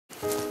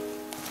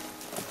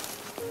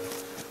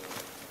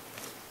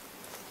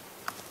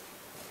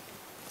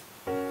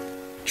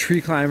Tree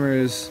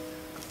climbers,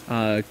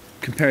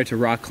 compared to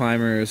rock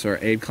climbers or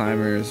aid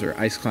climbers or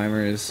ice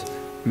climbers,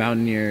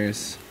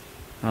 mountaineers,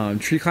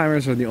 tree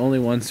climbers are the only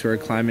ones who are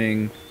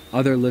climbing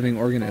other living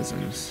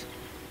organisms.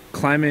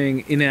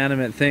 Climbing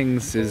inanimate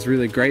things is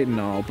really great and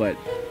all, but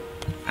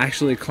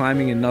actually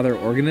climbing another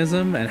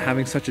organism and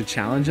having such a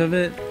challenge of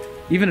it,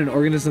 even an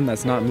organism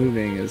that's not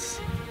moving, is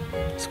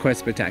quite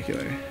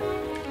spectacular.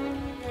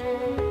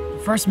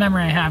 The first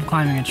memory I have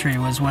climbing a tree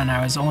was when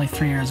I was only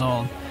 3 years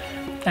old.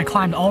 I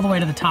climbed all the way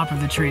to the top of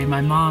the tree. My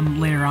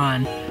mom later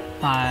on,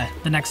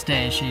 the next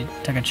day, she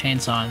took a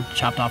chainsaw and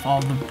chopped off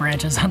all the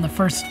branches on the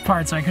first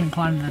part so I couldn't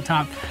climb to the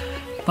top.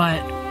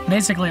 But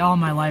basically all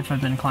my life I've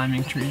been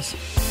climbing trees.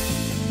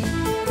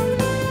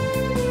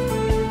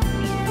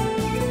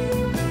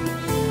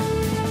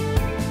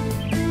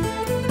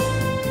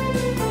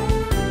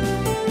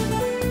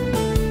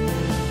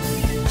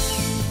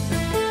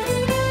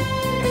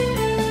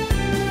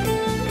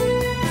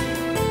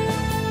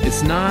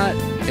 It's not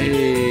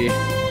a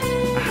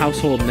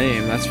household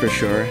name, that's for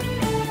sure.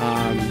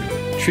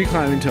 Tree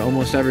climbing to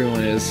almost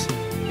everyone is,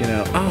 you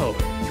know,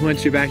 oh, you went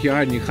to your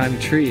backyard and you climbed a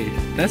tree.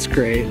 That's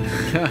great.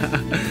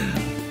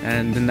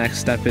 And the next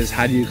step is,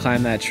 how do you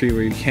climb that tree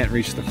where you can't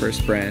reach the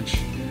first branch?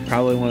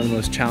 Probably one of the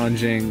most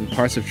challenging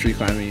parts of tree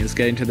climbing is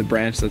getting to the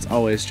branch that's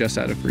always just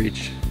out of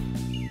reach.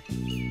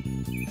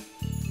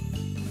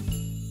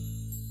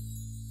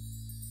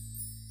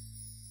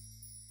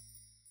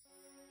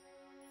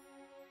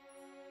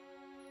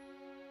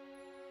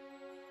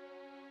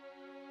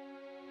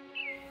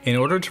 In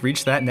order to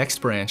reach that next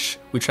branch,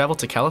 we traveled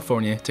to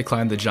California to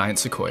climb the Giant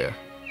Sequoia.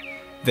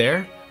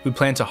 There, we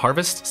plan to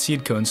harvest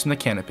seed cones from the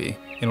canopy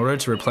in order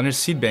to replenish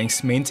seed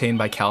banks maintained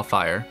by CAL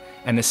FIRE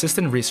and assist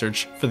in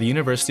research for the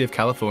University of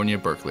California,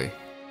 Berkeley.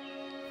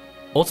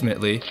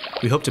 Ultimately,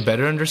 we hope to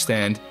better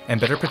understand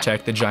and better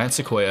protect the Giant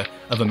Sequoia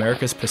of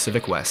America's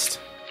Pacific West.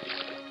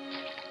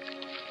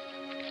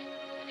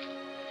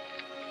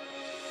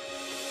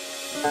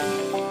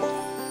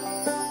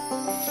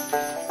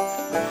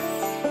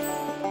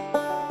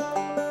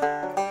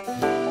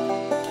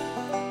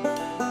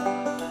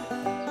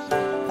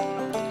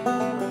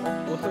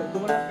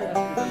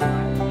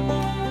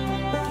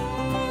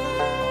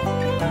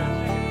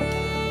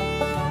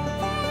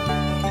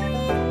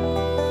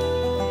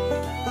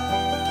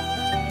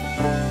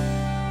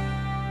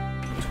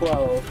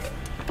 Twelve,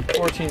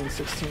 14,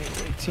 16,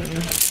 18,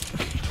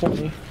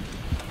 20,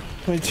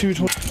 22,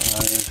 25,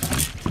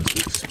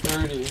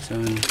 30,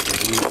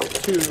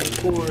 2,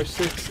 4,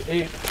 6,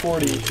 8,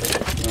 40,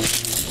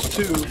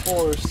 2,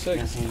 4,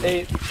 6,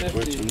 8,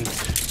 50,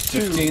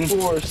 2,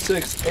 4,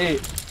 6, 8,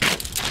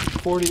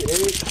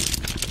 48.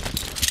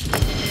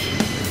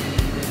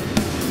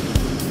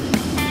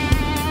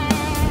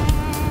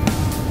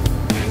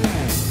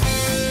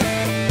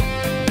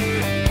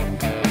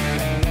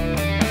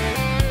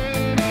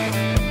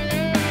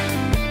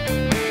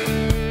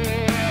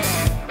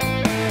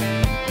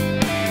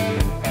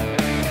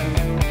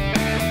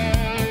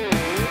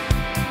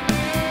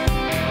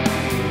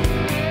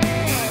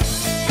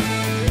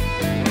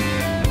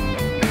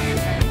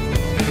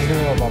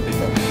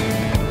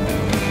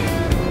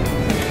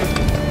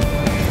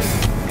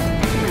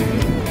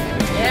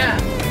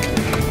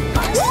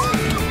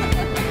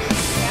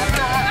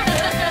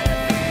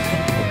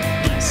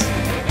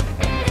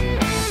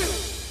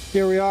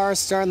 Here we are,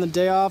 starting the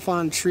day off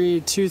on tree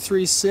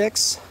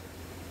 236.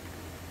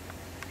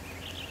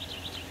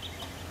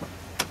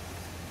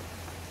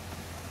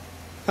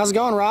 How's it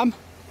going, Rob?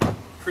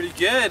 Pretty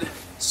good.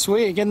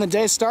 Sweet, getting the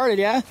day started,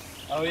 yeah?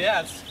 Oh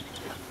yeah, it's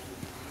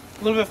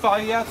a little bit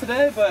foggy out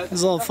today, but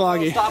it's a little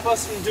foggy. Stop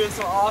us from doing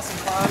some awesome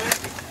climbing.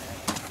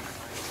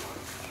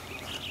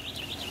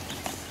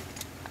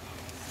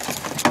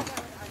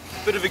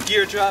 Bit of a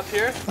gear drop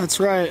here. That's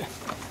right.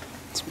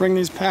 Let's bring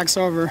these packs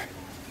over.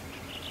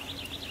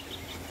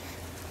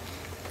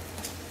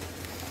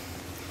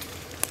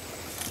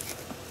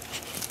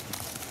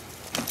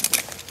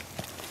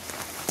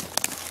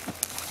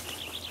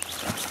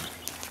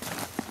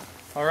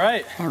 All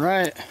right. All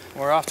right.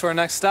 We're off to our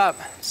next stop.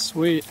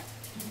 Sweet.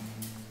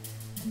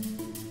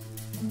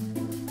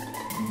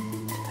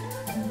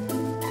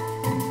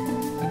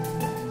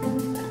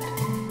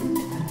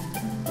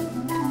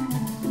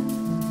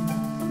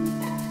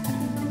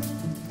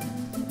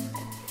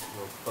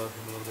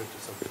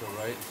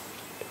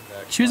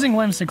 Choosing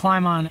limbs to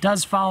climb on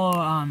does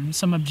follow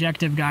some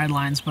objective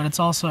guidelines, but it's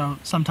also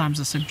sometimes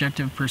a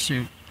subjective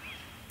pursuit.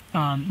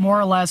 More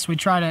or less, we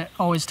try to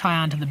always tie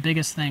on to the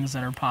biggest things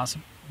that are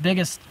possible,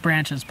 biggest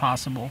branches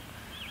possible,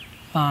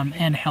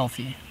 and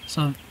healthy.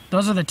 So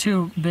those are the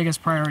two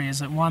biggest priorities: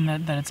 that one,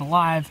 that it's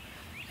alive,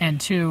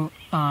 and two,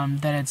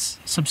 that it's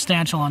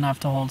substantial enough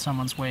to hold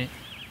someone's weight.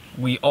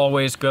 We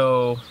always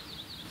go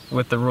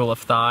with the rule of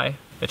thigh,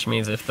 which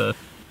means if the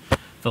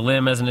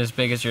limb isn't as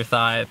big as your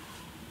thigh,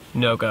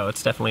 no go.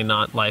 It's definitely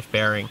not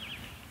life-bearing.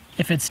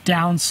 If it's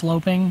down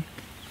sloping,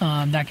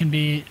 that can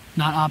be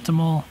not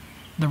optimal.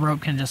 the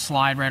rope can just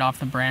slide right off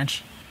the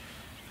branch.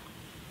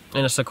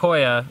 In a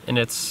sequoia, in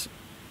its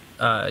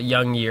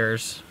young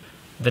years,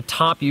 the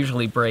top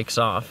usually breaks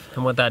off,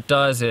 and what that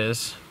does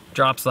is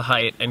drops the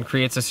height and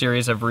creates a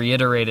series of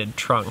reiterated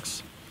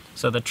trunks.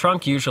 So the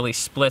trunk usually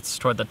splits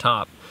toward the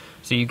top,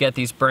 so you get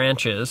these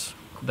branches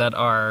that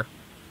are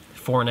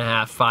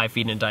 4.5, 5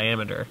 feet in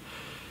diameter.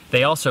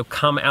 They also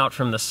come out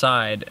from the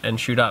side and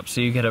shoot up, so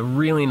you get a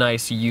really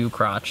nice U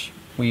crotch.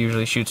 We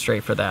usually shoot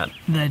straight for that.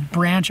 The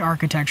branch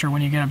architecture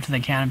when you get up to the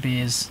canopy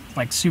is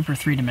like super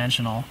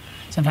three-dimensional.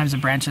 Sometimes the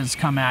branches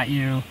come at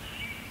you,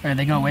 or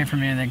they go away from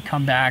you and they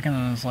come back, and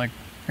then it's like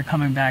they're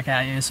coming back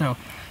at you. So it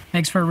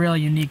makes for a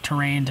really unique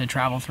terrain to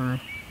travel through.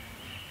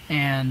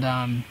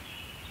 And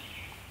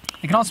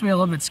it can also be a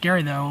little bit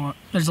scary though.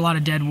 There's a lot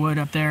of dead wood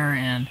up there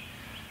and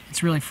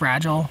it's really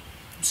fragile.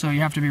 So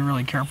you have to be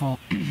really careful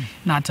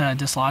not to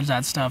dislodge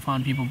that stuff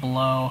on people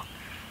below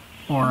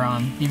or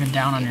even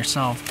down on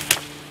yourself.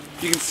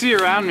 You can see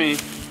around me,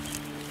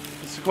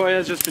 the sequoia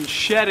has just been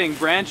shedding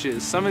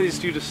branches. Some of these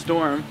due to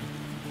storm,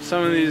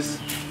 some of these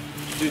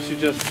due to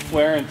just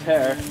wear and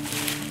tear,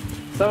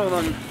 some of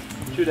them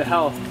due to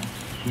health.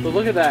 But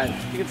look at that,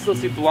 you can still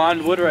see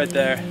blonde wood right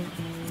there.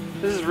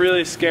 This is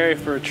really scary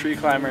for a tree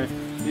climber.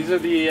 These are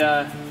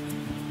the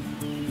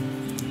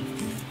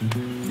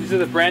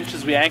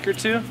branches we anchored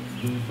to.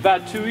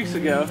 About 2 weeks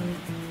ago,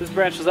 this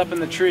branch was up in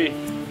the tree,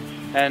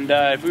 and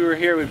if we were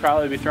here, we'd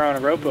probably be throwing a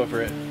rope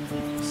over it.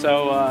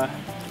 So,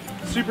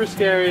 super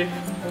scary.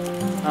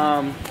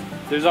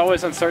 There's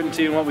always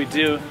uncertainty in what we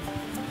do,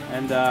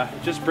 and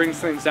it just brings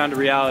things down to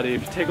reality.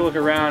 If you take a look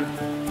around,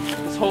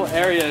 this whole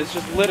area is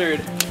just littered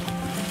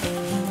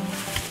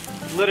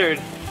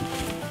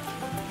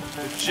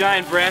with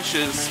giant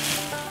branches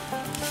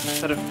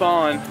that have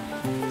fallen.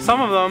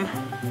 Some of them,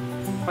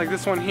 like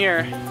this one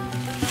here,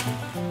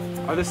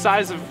 are the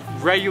size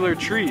of regular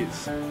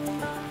trees.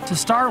 To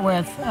start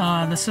with,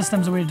 the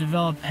systems that we've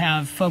developed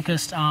have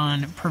focused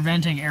on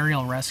preventing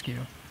aerial rescue.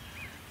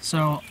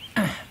 So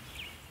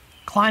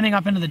climbing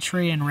up into the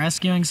tree and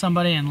rescuing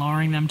somebody and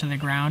lowering them to the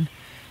ground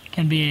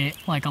can be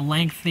like a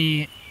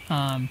lengthy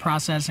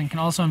process and can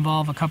also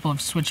involve a couple of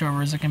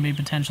switchovers that can be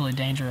potentially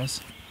dangerous.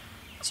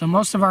 So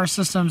most of our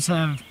systems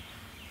have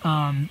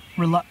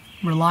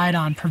relied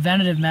on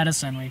preventative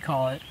medicine, we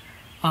call it,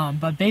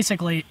 but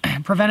basically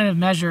preventative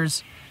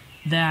measures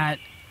that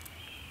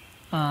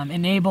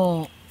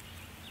enable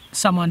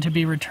someone to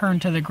be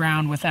returned to the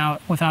ground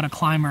without a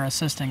climber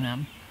assisting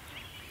them.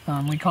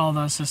 We call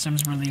those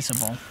systems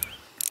releasable.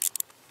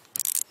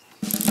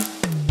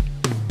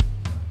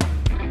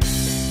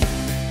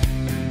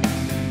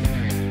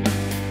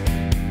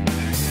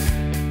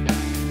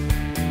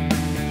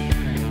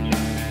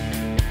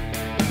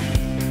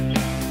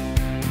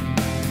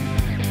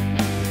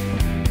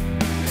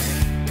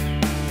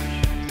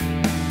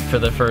 For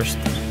the first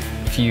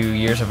few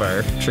years of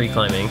our tree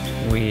climbing,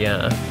 we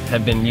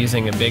have been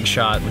using a big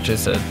shot, which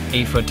is an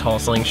 8-foot tall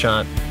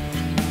slingshot.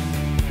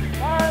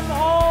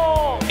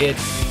 It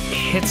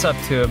hits up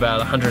to about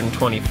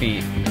 120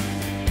 feet.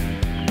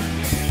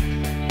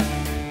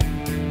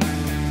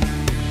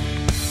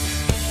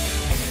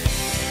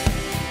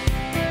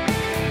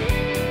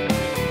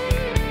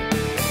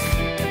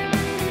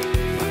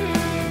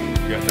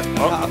 You got that?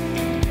 Oh.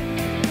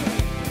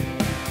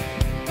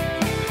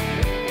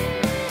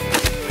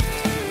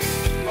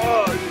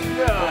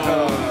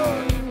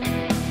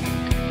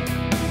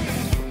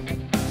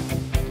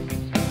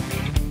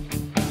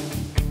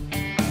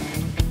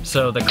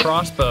 So the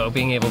crossbow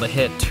being able to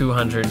hit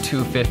 200,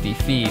 250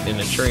 feet in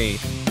a tree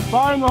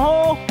Fire in the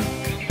hole!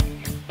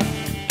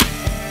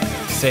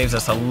 saves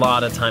us a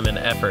lot of time and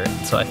effort.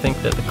 So I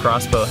think that the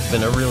crossbow has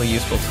been a really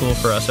useful tool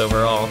for us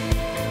overall.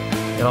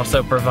 It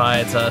also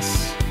provides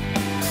us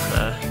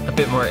a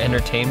bit more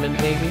entertainment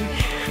maybe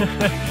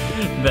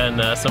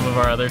than some of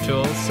our other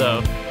tools.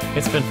 So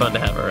it's been fun to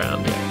have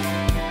around. Yeah.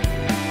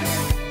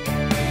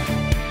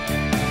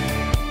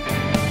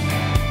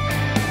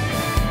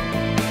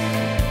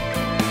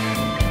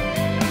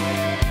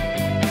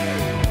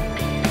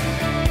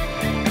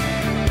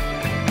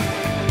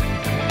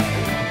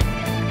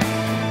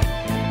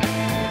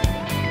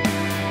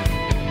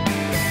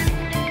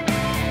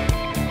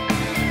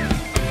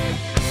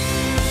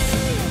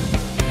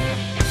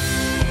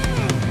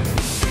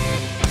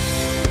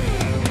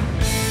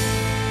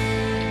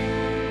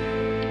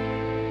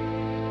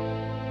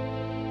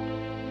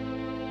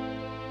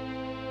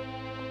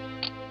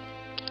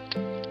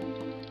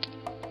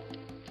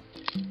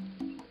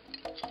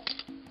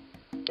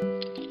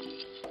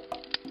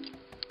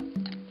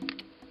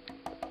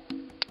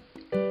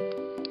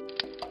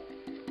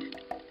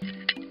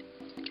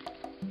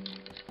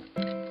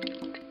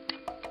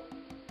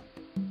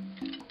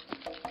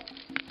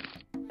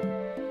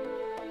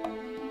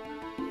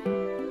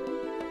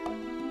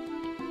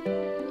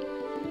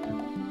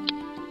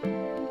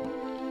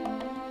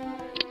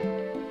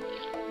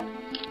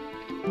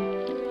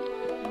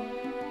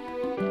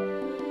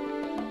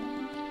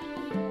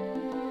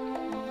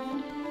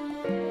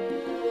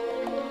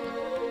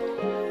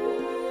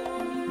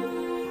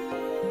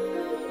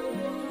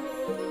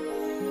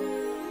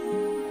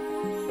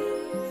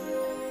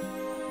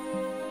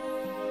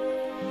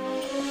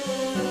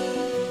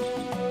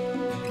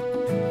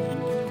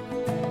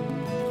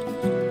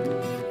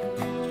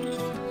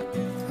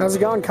 How's it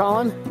going,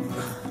 Colin?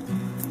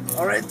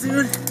 All right,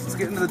 dude. Let's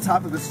get into the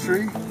top of this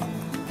tree.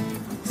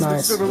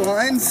 Nice. Switch over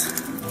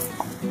lines.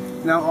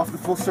 Now off the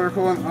full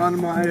circle and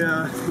on my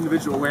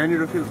individual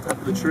lanyard up here at the top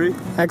of the tree.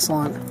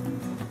 Excellent.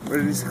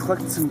 Ready to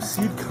collect some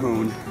seed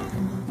cone.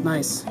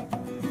 Nice.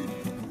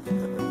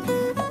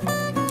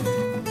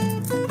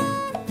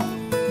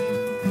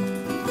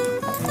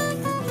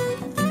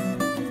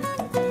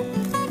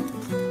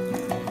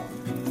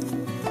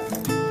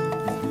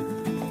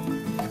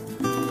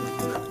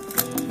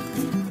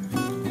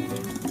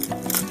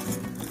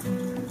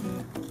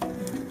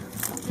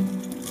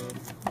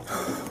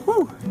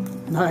 Woo!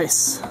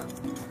 Nice.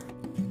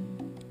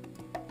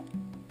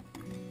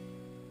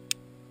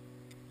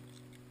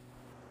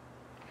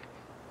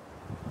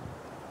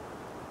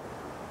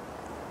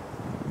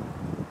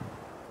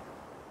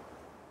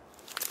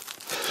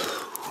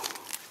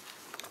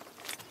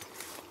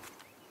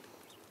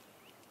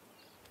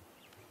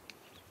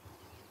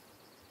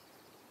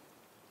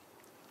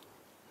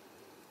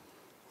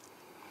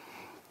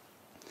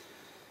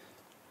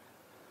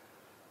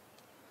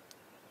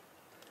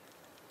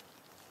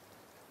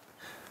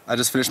 I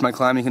just finished my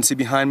climb. You can see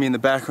behind me in the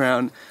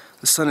background,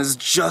 the sun has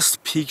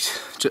just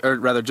peaked, or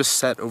rather just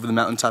set over the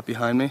mountaintop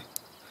behind me.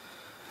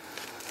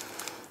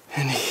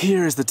 And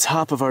here is the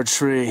top of our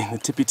tree. The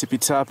tippy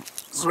top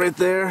is right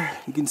there.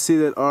 You can see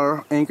that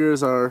our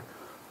anchors are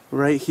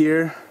right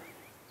here.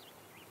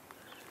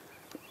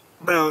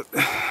 About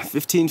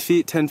 15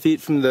 feet, 10 feet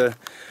from the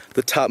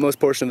topmost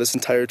portion of this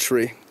entire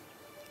tree.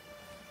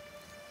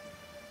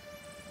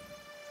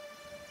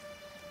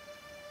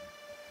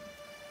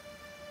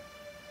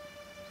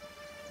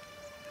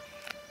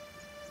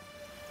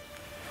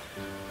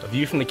 A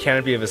view from the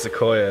canopy of a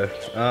sequoia.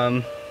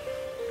 Well,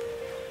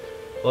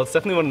 it's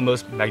definitely one of the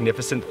most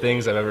magnificent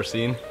things I've ever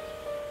seen.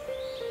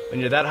 When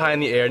you're that high in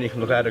the air and you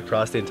can look out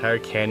across the entire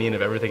canyon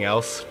of everything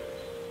else,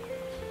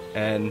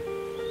 and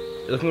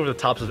you're looking over the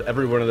tops of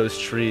every one of those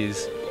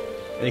trees,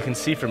 and you can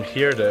see from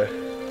here to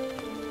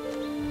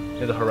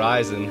the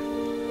horizon.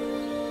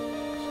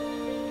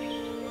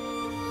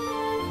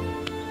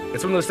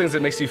 It's one of those things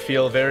that makes you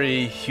feel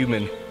very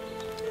human.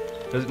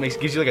 It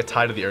gives you like a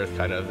tie to the earth,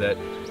 kind of, that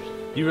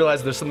you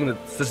realize there's something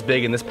that's this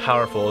big and this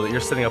powerful that you're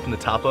sitting up on the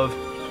top of.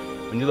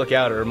 When you look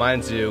out, it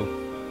reminds you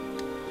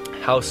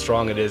how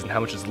strong it is and how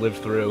much it's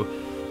lived through.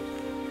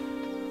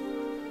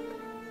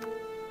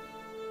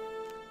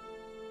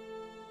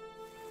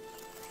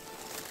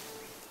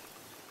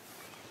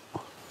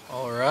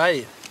 All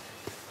right,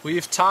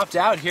 we've topped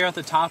out here at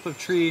the top of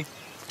tree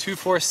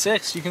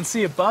 246. You can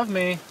see above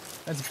me,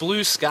 that's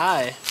blue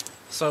sky.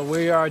 So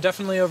we are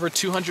definitely over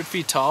 200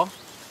 feet tall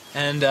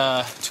and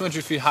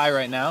 200 feet high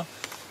right now.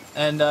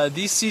 And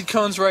these seed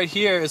cones right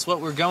here is what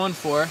we're going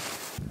for.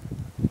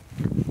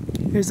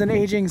 Here's an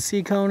aging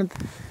seed cone.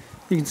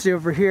 You can see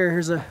over here,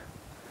 here's a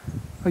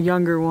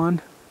younger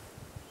one.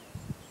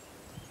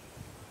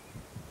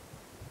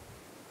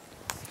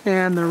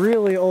 And the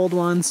really old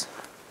ones.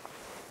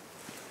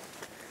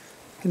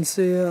 You can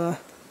see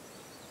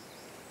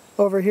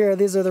over here,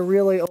 these are the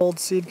really old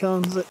seed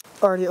cones that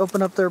already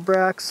open up their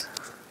bracts.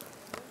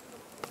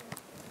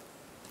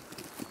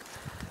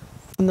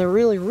 And the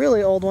really,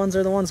 really old ones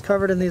are the ones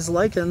covered in these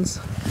lichens.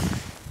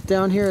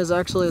 Down here is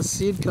actually a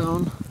seed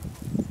cone,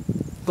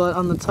 but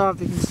on the top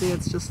you can see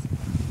it's just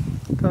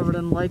covered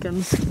in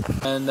lichens.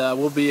 And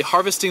we'll be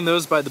harvesting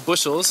those by the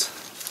bushels.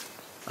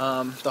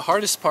 The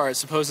hardest part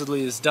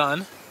supposedly is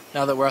done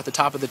now that we're at the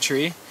top of the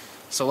tree.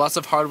 So lots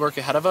of hard work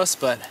ahead of us,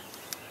 but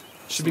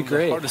should be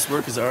great. The hardest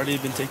work has already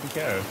been taken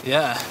care of.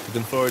 Yeah.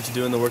 Looking forward to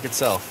doing the work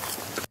itself.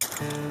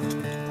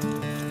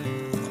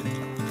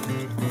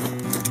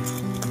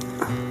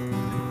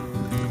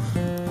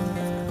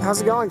 How's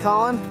it going,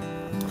 Colin?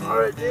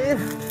 Alright, dude.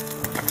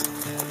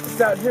 Just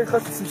out here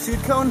collecting some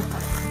seed cone.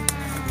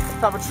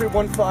 Top of tree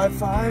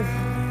 155.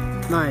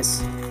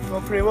 Nice.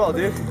 Going pretty well,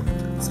 dude.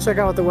 Let's check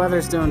out what the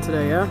weather's doing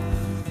today, yeah?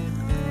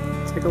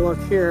 Take a look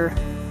here.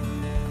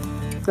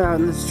 It's out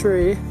in this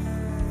tree.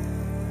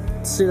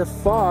 See, the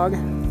fog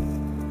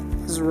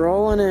is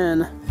rolling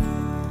in.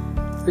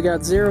 We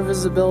got zero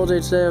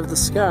visibility today of the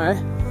sky.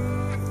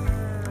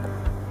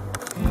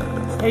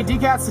 Hey,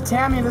 DCAT's to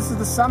Tammy. This is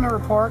the summit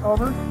report.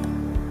 Over.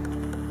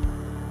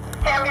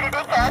 Tammy to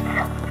DCAT.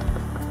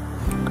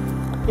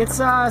 It's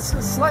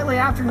slightly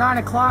after 9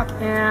 o'clock,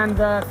 and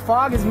the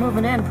fog is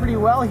moving in pretty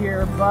well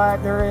here, but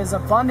there is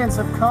abundance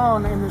of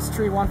cone in this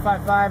tree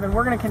 155, and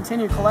we're going to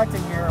continue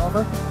collecting here.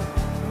 Over.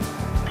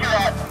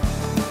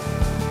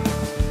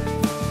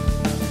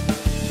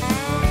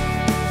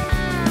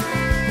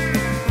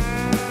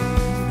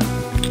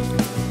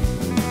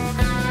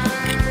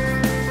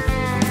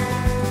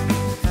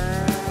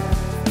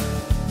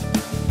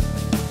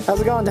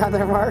 How's it going down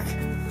there, Mark?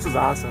 This is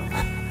awesome.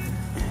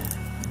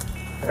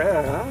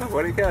 Yeah,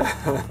 what do you got?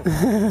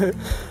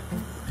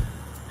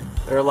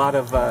 There are a lot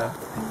of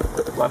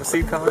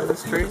seed cone in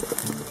this tree.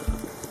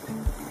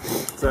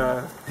 It's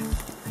not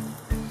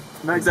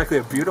exactly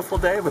a beautiful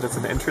day, but it's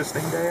an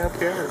interesting day up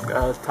here.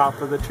 Top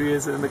of the tree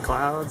is in the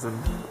clouds,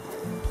 and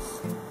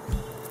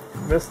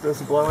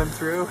vistas blowing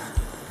through.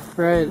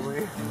 Right.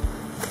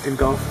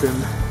 Engulfed in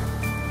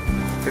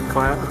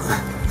clouds.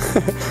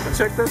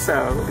 Check this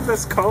out. Look at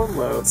this cone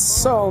load.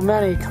 So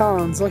many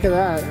cones. Look at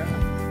that.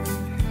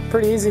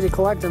 Pretty easy to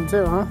collect them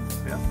too, huh?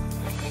 Yeah.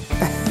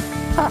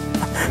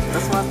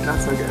 This one, not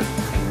so good.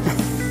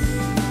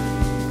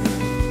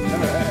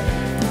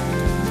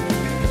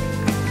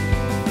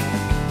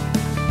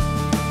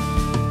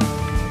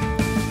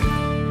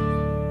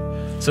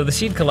 So the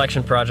seed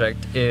collection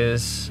project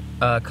is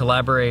a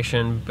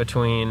collaboration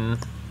between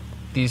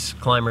these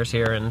climbers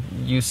here and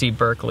UC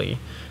Berkeley.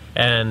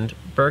 And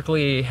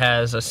Berkeley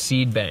has a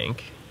seed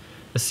bank.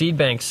 The seed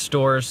bank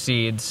stores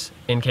seeds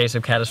in case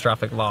of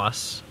catastrophic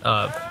loss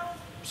of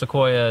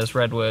sequoias,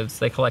 redwoods.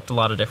 They collect a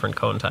lot of different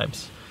cone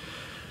types.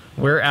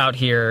 We're out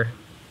here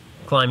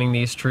climbing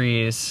these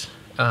trees,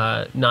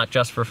 not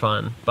just for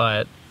fun,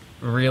 but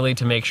really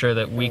to make sure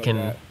that we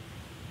can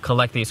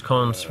collect these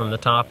cones from the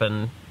top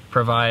and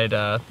provide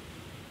a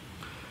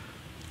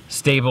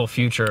stable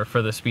future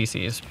for the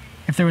species.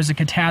 If there was a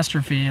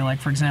catastrophe, like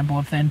for example,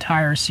 if the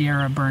entire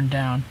Sierra burned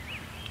down,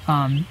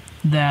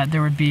 that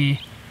there would be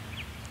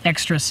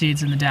extra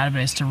seeds in the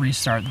database to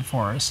restart the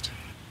forest.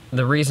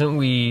 The reason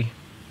we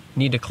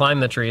need to climb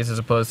the trees as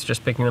opposed to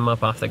just picking them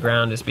up off the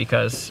ground is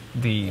because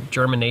the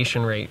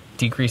germination rate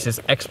decreases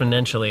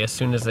exponentially as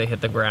soon as they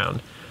hit the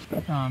ground.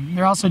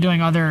 They're also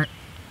doing other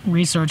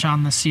research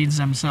on the seeds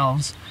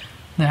themselves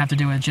that have to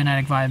do with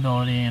genetic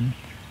viability and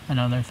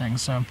other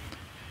things. So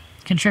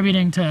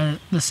contributing to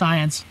the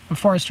science, the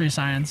forestry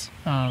science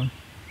of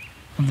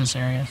this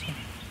area. So.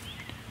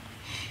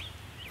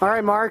 All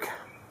right, Mark.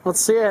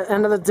 Let's see it.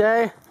 End of the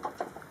day.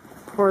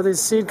 Pour these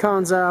seed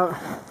cones out.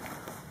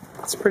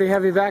 It's a pretty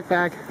heavy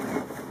backpack.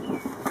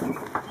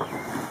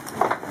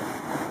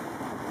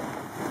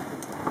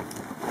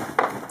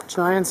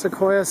 Giant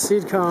Sequoia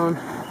seed cone.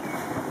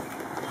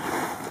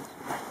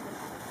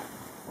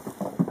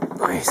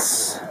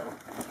 Nice.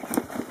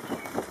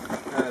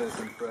 That is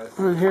impressive.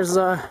 And here's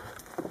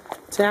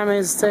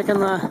Tammy's taking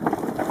the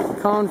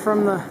cone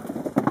from the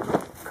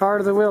car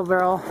to the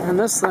wheelbarrow, and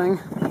this thing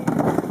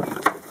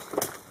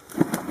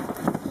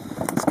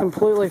is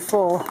completely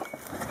full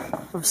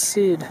of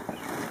seed.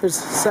 There's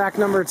sack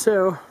number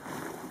 2.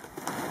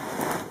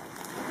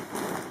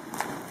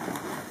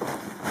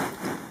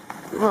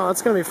 Well,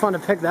 it's gonna be fun to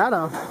pick that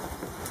up.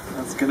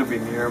 That's gonna be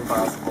near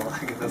impossible,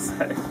 I gotta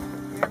say.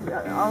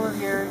 All of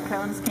your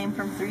cones came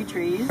from 3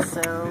 trees,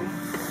 so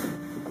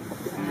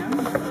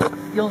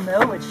you'll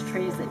know which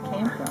trees it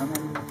came from,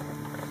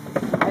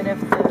 and if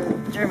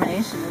the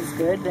germination is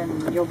good,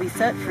 then you'll be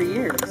set for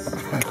years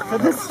for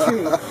this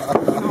tree. You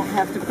don't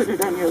have to put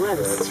it on your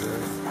list.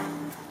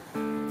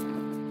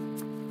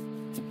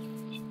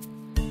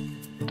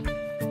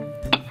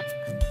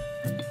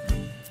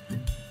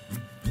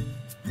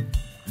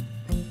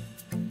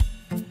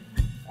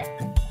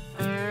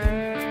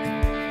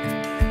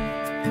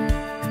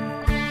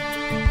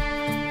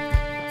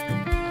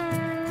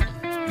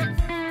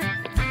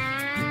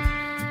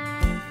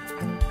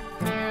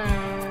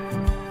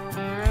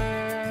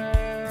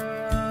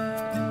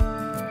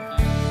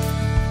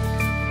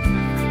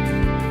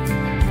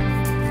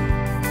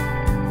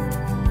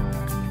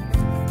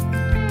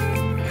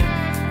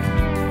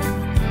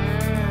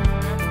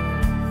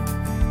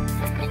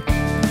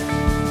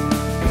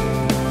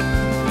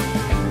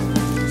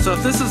 So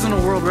if this isn't a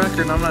world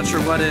record, I'm not sure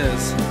what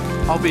is.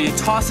 I'll be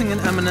tossing an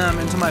M&M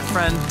into my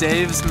friend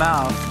Dave's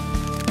mouth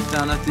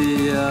down at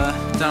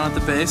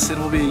the base. It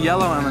will be a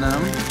yellow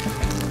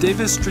M&M.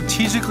 Dave is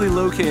strategically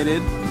located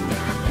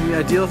in the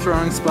ideal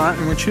throwing spot,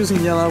 and we're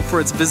choosing yellow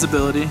for its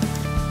visibility.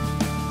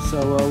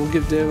 So we'll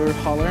give Dave a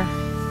holler.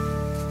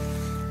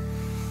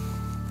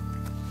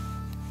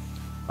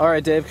 All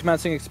right, Dave,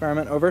 commencing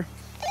experiment, over.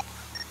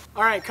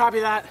 All right, copy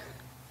that.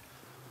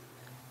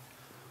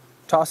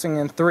 Tossing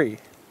in 3,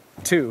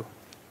 2,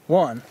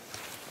 1.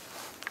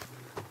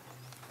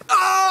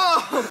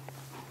 Oh!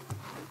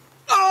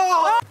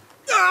 Oh!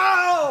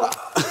 Oh!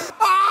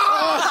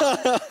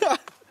 Oh!